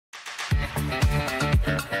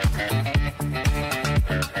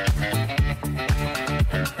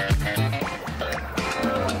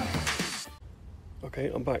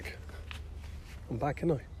Okay, I'm back. I'm back,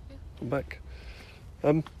 ain't I? Yeah. I'm back.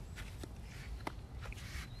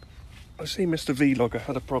 I see Mr. Vlogger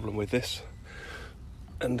had a problem with this,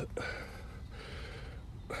 and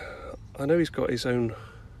I know he's got his own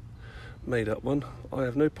made-up one. I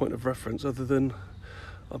have no point of reference other than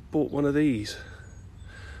I bought one of these,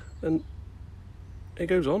 and it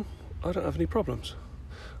goes on. I don't have any problems.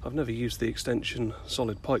 I've never used the extension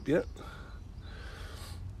solid pipe yet.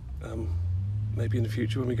 Maybe in the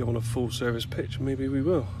future when we go on a full service pitch, maybe we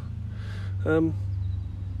will.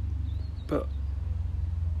 But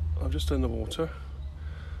I've just done the water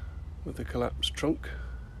with the Colapz trunk,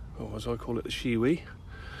 or as I call it, the shiwi.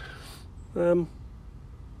 Right,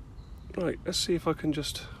 let's see if I can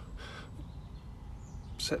just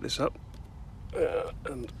set this up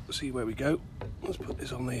and see where we go. Let's put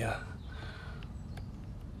this on the there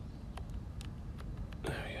we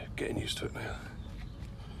go, getting used to it now.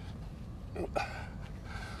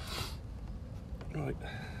 Right,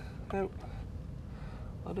 now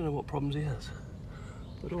I don't know what problems he has,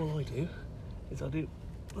 but all I do is I do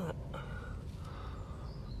that.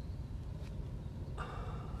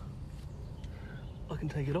 I can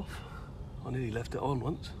take it off. I nearly left it on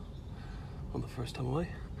once, on the first time away,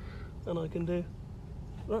 and I can do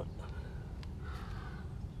that.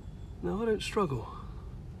 Now I don't struggle.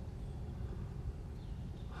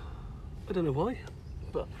 I don't know why,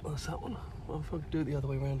 but that's that one. Well, if I could do it the other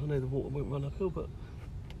way around, I know the water won't run uphill, but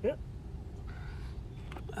yeah.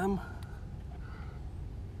 I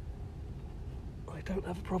don't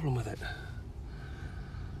have a problem with it.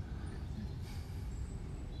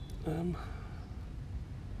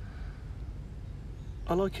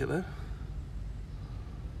 I like it though.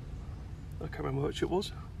 I can't remember which it was.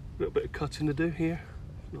 A little bit of cutting to do here.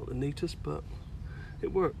 Not the neatest, but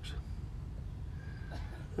it works.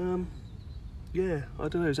 Yeah, I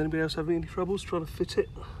don't know, does anybody else have any troubles trying to fit it?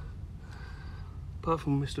 Apart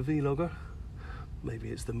from Mr. Vlogger. Maybe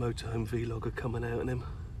it's the motorhome Vlogger coming out in him.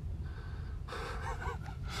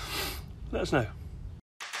 Let us know.